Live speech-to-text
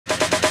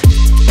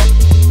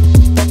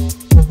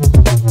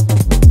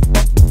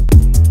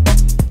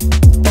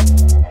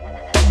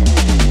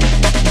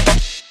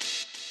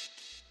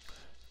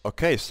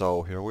Okay,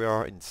 so here we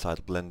are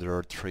inside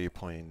Blender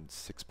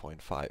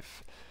 3.6.5.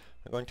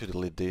 I'm going to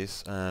delete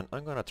this and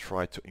I'm gonna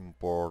try to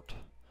import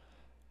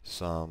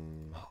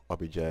some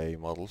OBJ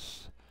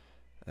models,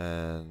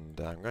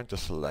 and I'm going to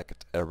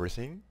select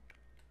everything,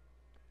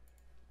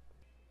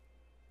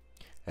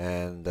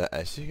 and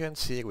as you can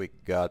see we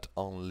got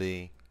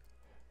only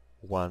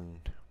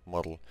one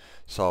model.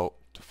 So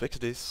to fix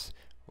this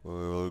we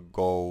will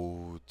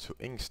go to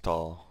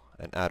install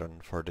an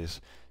add-on for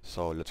this.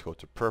 So let's go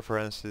to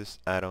preferences,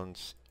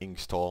 add-ons,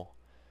 install,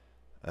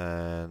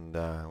 and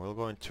we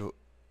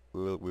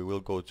will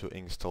go to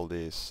install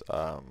this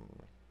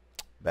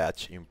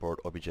batch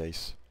import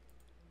OBJs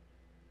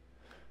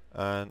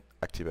and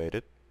activate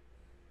it,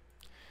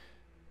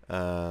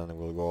 and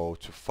we'll go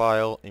to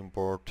file,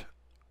 import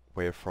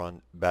wavefront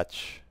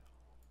batch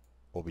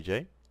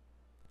OBJ.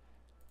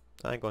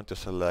 I'm going to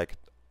select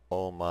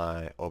all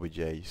my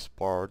OBJs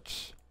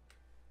parts,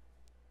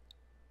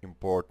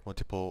 import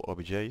multiple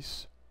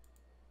OBJs,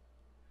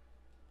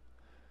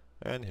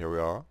 and here we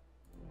are.